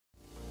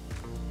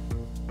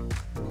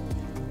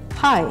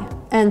Hi,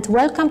 and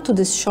welcome to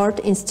this short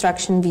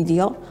instruction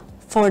video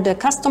for the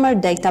customer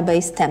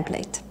database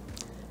template.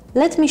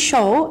 Let me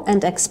show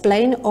and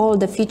explain all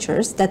the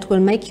features that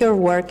will make your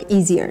work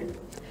easier.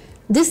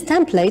 This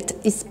template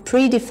is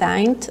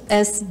predefined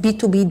as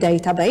B2B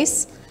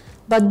database,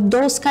 but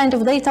those kind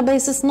of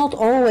databases not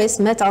always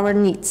met our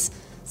needs.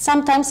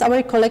 Sometimes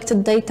our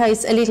collected data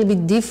is a little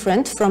bit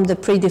different from the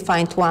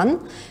predefined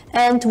one,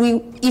 and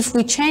if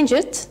we change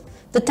it,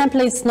 the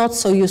template is not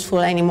so useful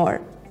anymore.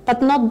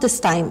 But not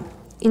this time.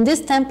 In this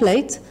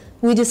template,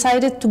 we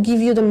decided to give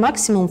you the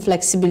maximum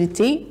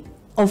flexibility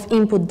of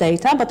input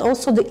data, but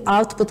also the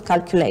output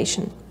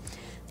calculation.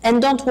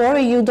 And don't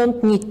worry, you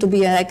don't need to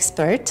be an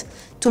expert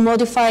to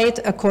modify it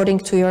according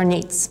to your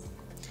needs.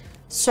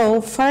 So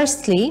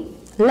firstly,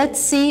 let's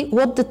see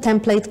what the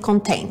template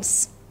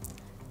contains.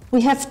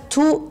 We have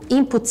 2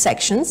 input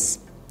sections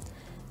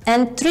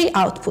and 3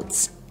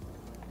 outputs.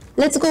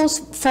 Let's go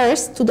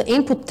first to the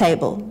input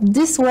table.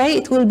 This way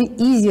it will be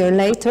easier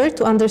later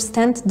to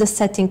understand the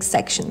settings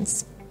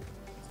sections.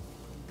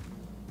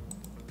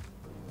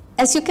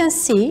 As you can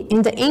see,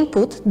 in the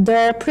input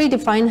there are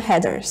predefined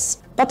headers,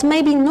 but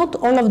maybe not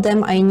all of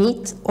them I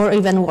need or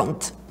even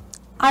want.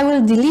 I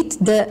will delete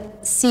the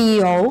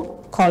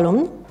CEO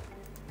column,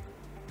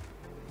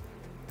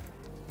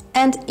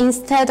 and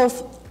instead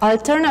of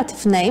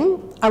alternative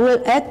name, I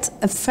will add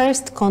a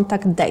first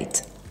contact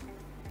date.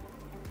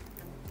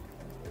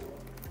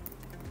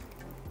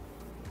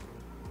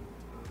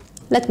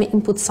 Let me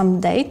input some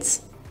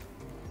dates.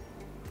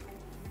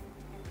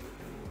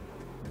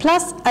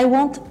 Plus, I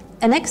want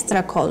an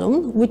extra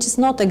column, which is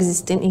not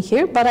existing in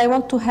here, but I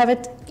want to have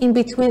it in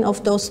between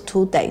of those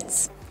 2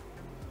 dates.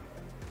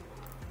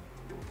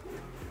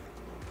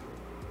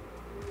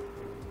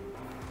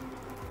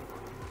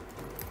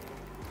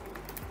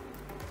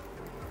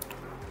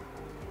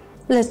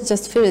 Let's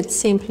just fill it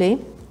simply.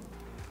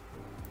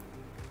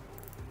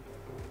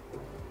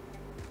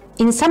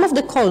 In some of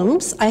the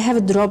columns, I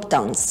have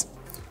drop-downs.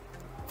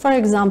 For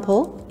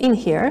example, in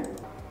here,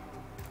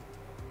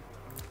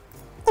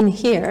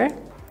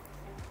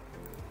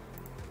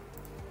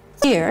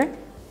 here,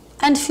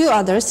 and few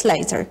others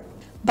later.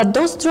 But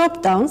those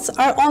drop-downs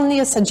are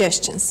only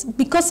suggestions,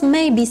 because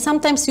maybe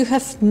sometimes you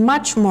have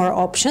much more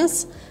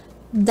options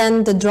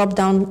than the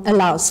drop-down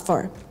allows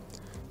for.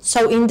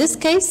 So in this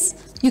case,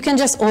 you can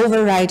just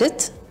override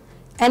it,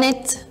 and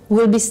it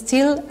will be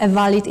still a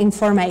valid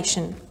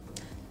information.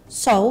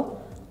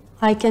 So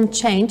I can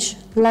change,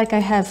 like I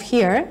have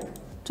here,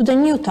 to the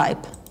new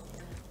type,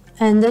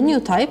 and the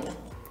new type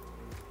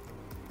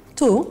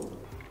 2,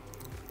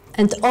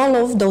 and all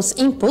of those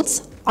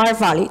inputs are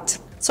valid.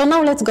 So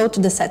now let's go to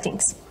the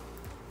settings.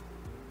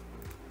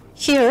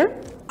 Here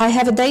I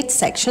have a date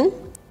section.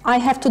 I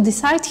have to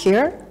decide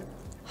here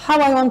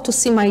how I want to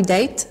see my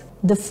date,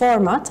 the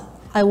format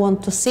I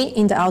want to see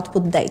in the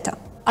output data.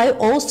 I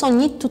also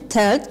need to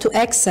tell to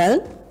Excel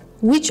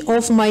which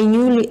of my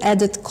newly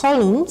added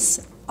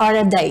columns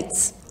are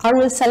dates. I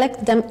will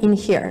select them in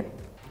here.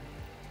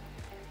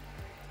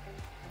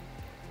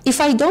 If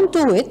I don't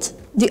do it,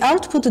 the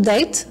output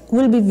date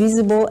will be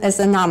visible as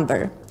a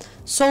number.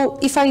 So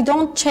if I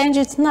don't change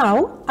it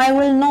now, I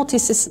will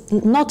notice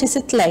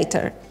it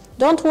later.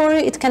 Don't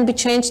worry, it can be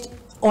changed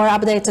or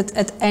updated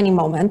at any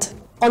moment.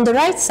 On the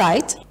right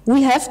side,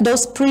 we have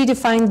those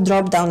predefined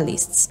drop-down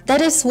lists.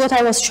 That is what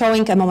I was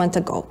showing a moment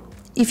ago.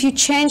 If you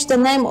change the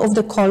name of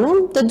the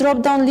column, the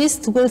drop-down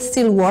list will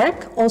still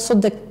work. Also,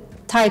 the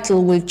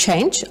title will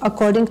change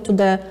according to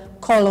the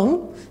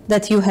column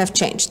that you have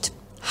changed.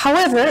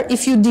 However,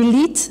 if you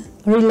delete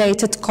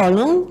related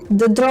column,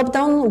 the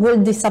drop-down will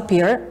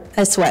disappear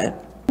as well.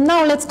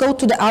 Now let's go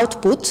to the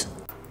output.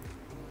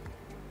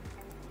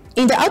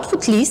 In the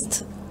output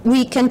list,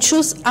 we can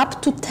choose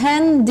up to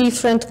 10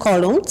 different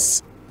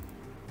columns,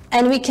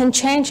 and we can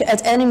change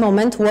at any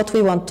moment what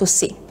we want to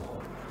see.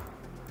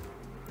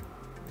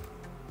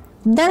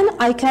 Then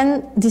I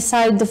can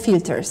decide the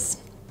filters.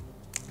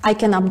 I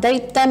can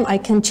update them, I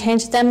can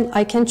change them,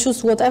 I can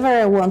choose whatever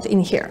I want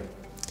in here.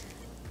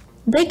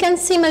 They can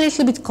seem a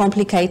little bit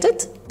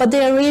complicated, but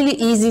they are really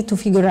easy to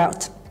figure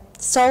out.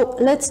 So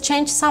let's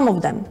change some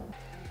of them.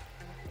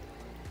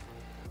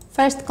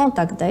 First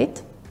contact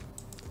date.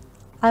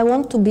 I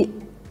want to be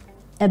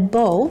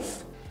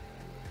above.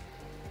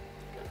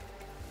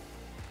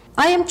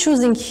 I am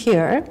choosing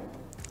here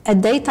a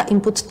data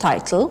input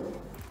title.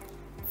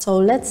 So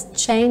let's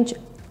change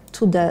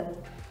to the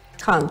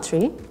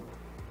country.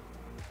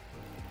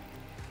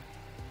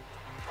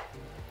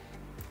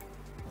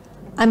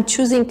 I'm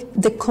choosing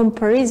the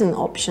comparison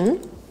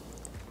option.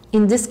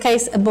 In this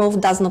case,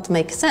 above does not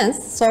make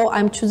sense, so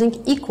I'm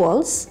choosing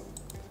equals,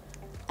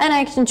 and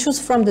I can choose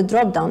from the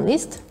drop-down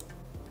list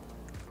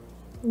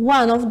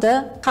one of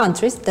the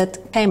countries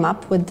that came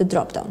up with the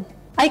drop-down.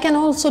 I can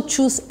also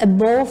choose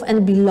above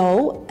and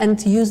below and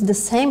use the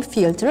same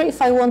filter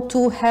if I want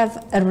to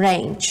have a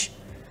range.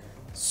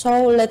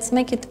 So let's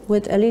make it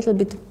with a little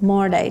bit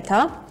more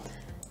data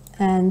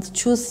and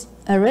choose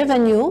a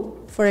revenue,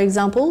 for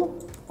example,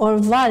 or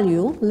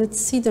value.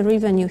 Let's see the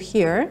revenue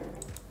here.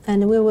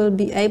 and we will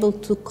be able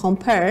to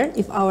compare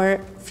if our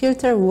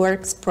filter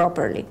works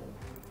properly.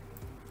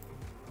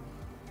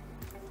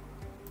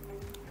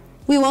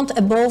 We want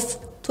above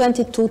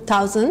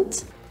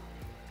 22,000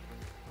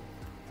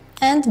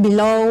 and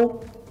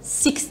below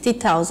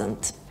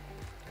 60,000.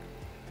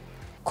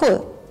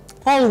 Cool,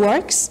 all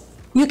works.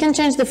 You can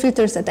change the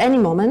filters at any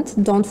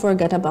moment, don't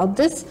forget about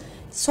this.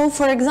 So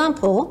for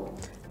example,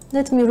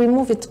 let me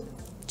remove it,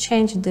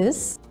 change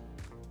this.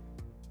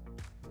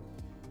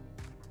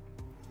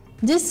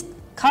 This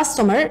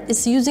customer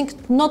is using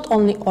not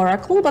only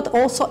Oracle, but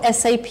also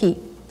SAP.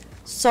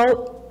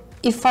 So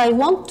if I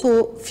want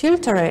to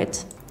filter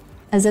it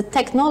as a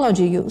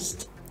technology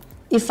used,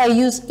 if I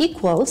use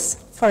equals,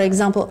 for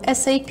example,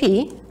 SAP,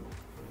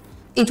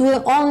 it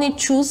will only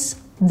choose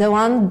the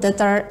ones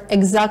that are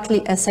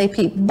exactly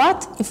SAP.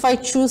 But if I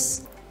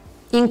choose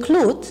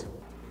include,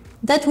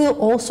 that will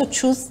also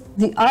choose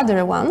the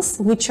other ones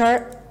which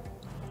are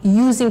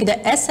using the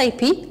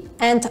SAP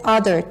and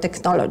other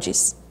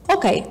technologies.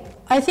 Okay,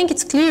 I think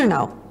it's clear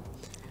now.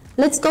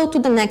 Let's go to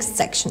the next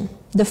section,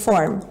 the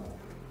form.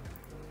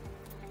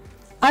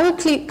 I will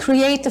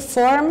create a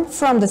form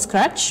from the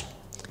scratch.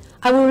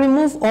 I will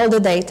remove all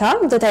the data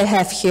that I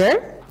have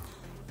here,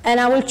 and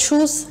I will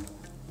choose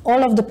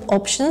all of the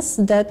options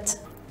that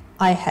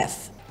I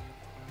have.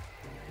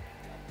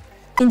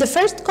 In the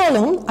first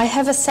column, I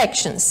have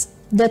sections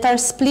that are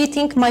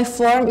splitting my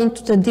form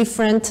into the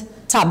different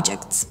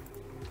subjects.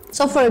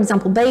 So for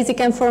example, basic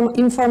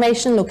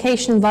information,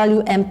 location,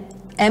 value,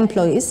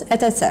 employees,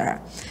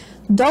 etc.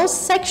 Those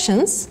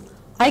sections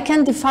I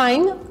can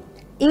define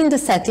in the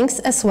settings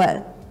as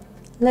well.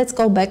 Let's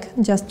go back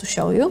just to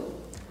show you.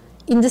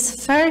 In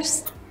this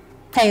first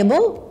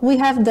table, we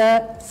have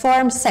the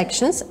form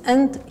sections,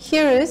 and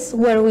here is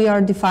where we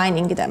are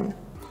defining them.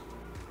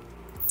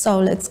 So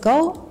let's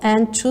go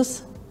and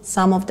choose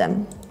some of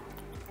them.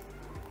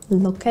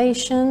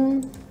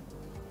 Location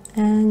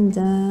and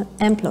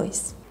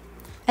employees.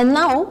 And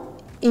now,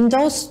 in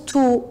those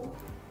two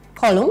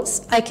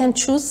columns, I can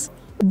choose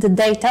the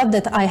data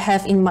that I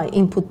have in my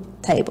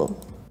input table.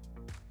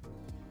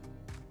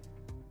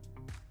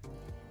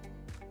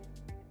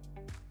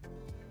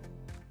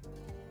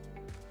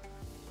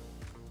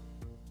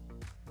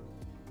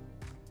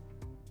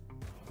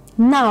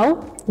 Now,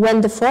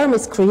 when the form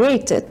is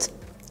created,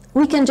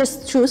 we can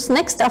just choose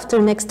next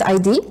after next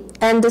ID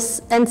and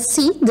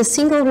see the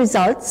single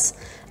results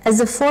as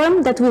a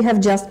form that we have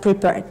just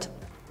prepared.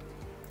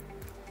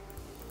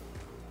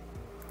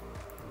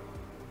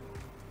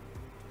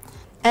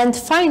 And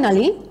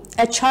finally,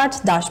 a chart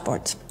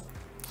dashboard.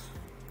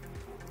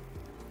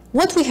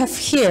 What we have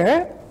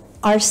here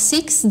are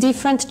 6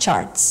 different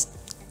charts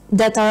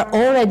that are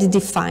already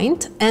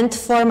defined and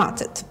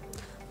formatted.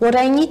 What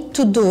I need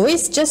to do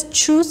is just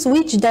choose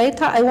which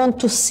data I want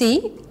to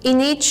see in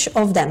each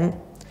of them.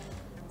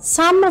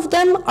 Some of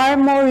them are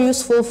more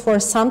useful for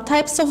some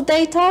types of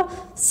data,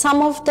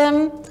 some of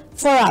them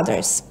for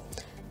others.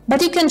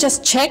 But you can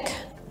just check,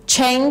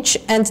 change,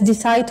 and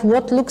decide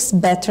what looks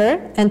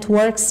better and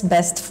works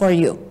best for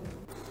you.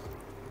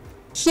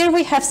 Here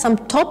we have some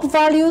top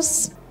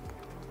values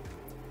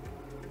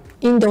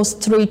in those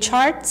 3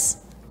 charts.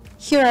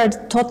 Here are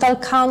the total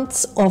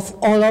counts of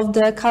all of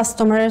the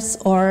customers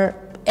or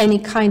any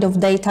kind of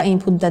data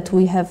input that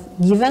we have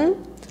given.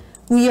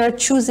 We are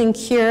choosing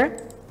here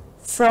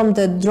from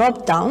the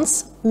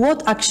drop-downs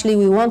what actually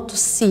we want to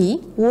see,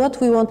 what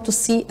we want to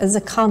see as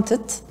a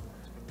counted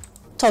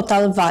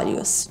total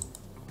values.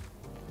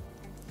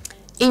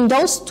 In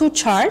those 2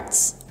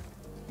 charts,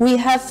 we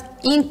have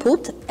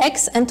input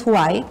X and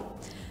Y,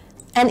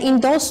 and in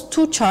those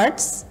 2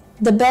 charts,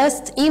 the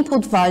best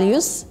input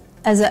values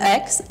as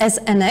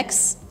an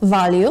X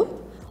value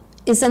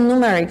is a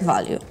numeric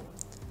value.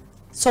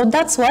 So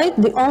that's why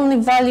the only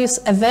values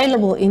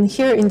available in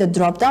here in the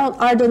drop-down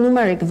are the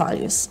numeric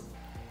values.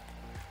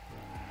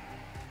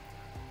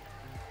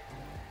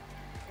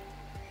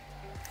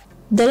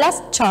 The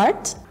last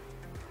chart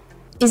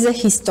is a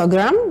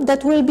histogram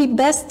that will be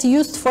best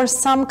used for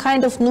some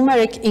kind of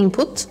numeric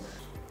input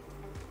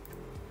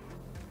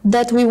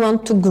that we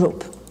want to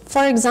group.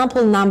 For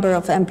example, number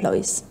of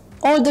employees.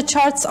 All the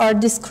charts are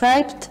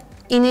described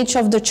in each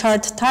of the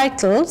chart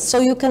titles, so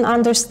you can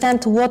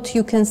understand what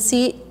you can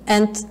see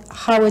and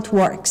how it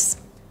works.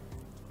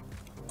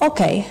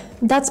 Okay,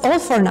 that's all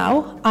for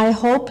now. I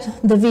hope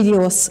the video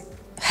was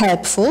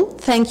helpful.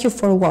 Thank you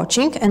for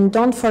watching, and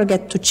don't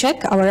forget to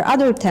check our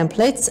other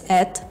templates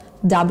at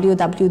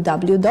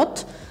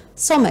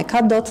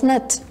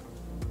www.someka.net.